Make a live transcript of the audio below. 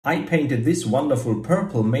I painted this wonderful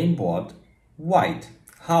purple mainboard white.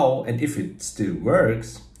 How and if it still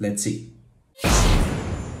works, let's see.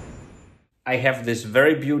 I have this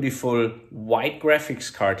very beautiful white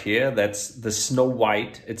graphics card here. That's the Snow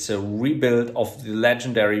White. It's a rebuild of the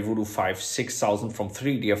legendary Voodoo5 6000 from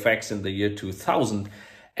 3DFX in the year 2000.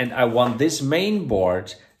 And I want this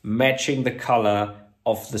mainboard matching the color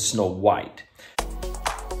of the Snow White.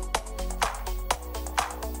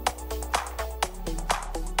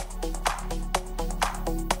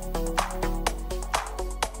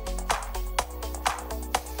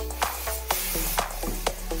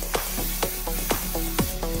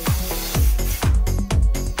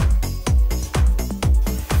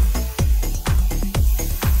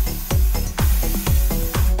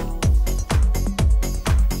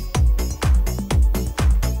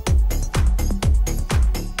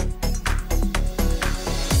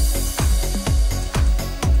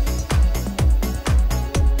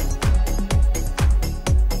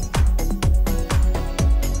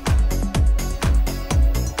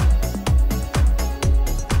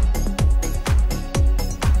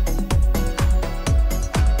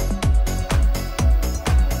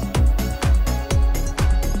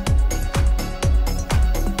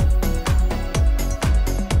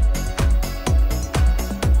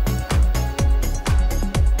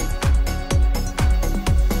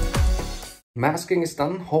 Masking is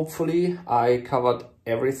done. Hopefully I covered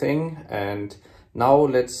everything, and now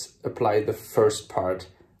let's apply the first part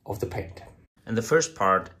of the paint. And the first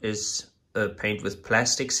part is paint with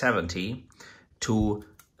plastic 70 to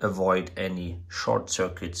avoid any short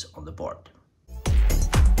circuits on the board.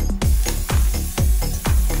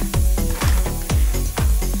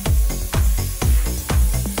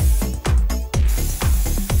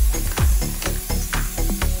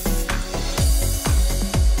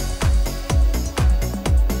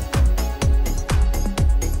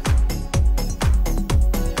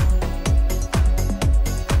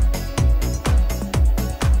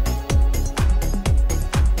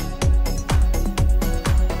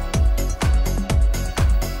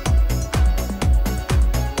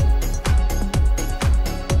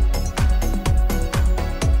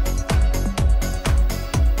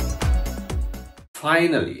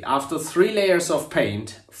 Finally, after 3 layers of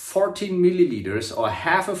paint, 14 milliliters or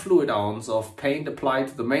half a fluid ounce of paint applied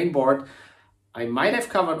to the mainboard, I might have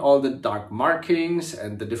covered all the dark markings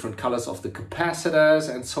and the different colors of the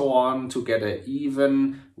capacitors and so on to get an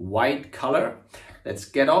even white color. Let's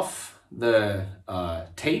get off the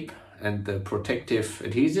tape and the protective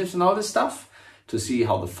adhesives and all this stuff to see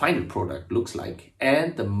how the final product looks like.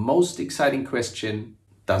 And the most exciting question,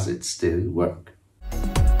 does it still work?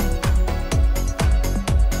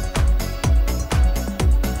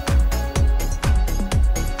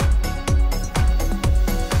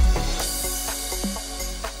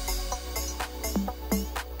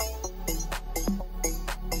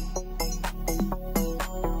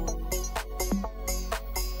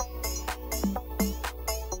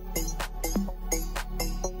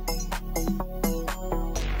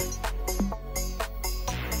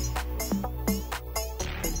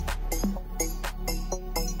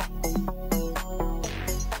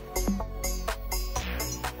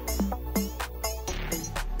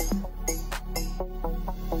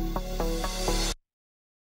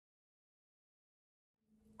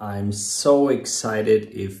 I'm so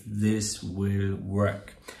excited if this will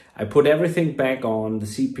work. I put everything back on, the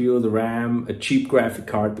CPU, the RAM, a cheap graphic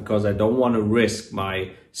card, because I don't want to risk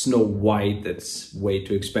my Snow White that's way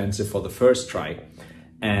too expensive for the first try.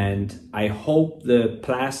 And I hope the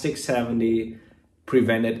plastic 70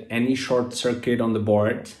 prevented any short circuit on the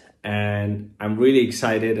board. And I'm really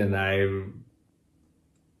excited, and I'm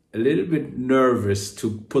a little bit nervous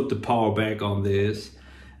to put the power back on this.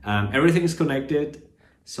 Everything is connected.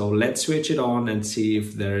 So let's switch it on and see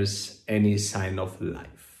if there's any sign of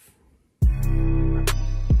life.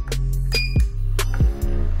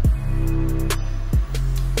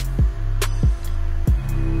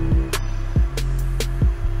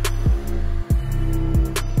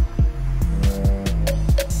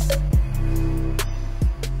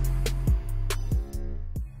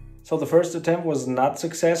 So the first attempt was not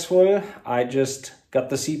successful. I just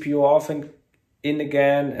got the CPU off and in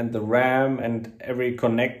again, and the RAM and every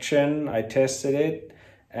connection. I tested it,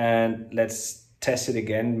 and let's test it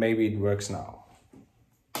again. Maybe it works now.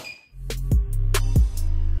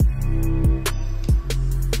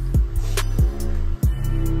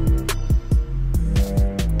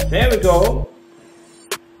 There we go.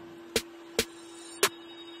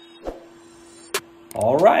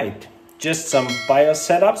 All right, just some BIOS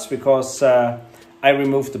setups because I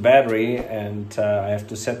removed the battery and I have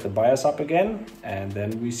to set the BIOS up again, and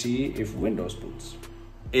then we see if Windows boots.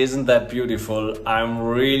 Isn't that beautiful? I'm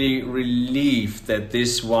really relieved that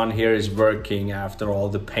this one here is working after all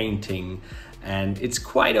the painting. And it's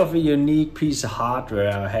quite of a unique piece of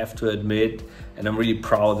hardware, I have to admit. And I'm really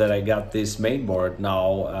proud that I got this mainboard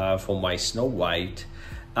now for my Snow White.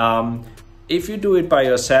 If you do it by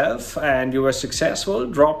yourself and you were successful,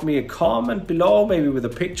 drop me a comment below, maybe with a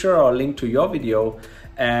picture or a link to your video.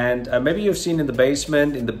 And maybe you've seen in the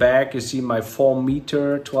basement, in the back, you see my 4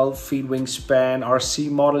 meter, 12 feet wingspan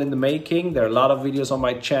RC model in the making. There are a lot of videos on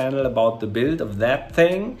my channel about the build of that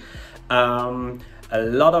thing. A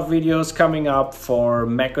lot of videos coming up for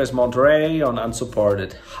macOS Monterey on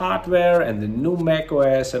unsupported hardware and the new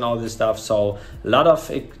macOS and all this stuff. So a lot of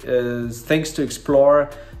things to explore.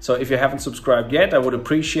 So if you haven't subscribed yet, I would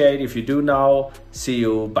appreciate if you do now. See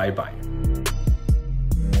you. Bye bye.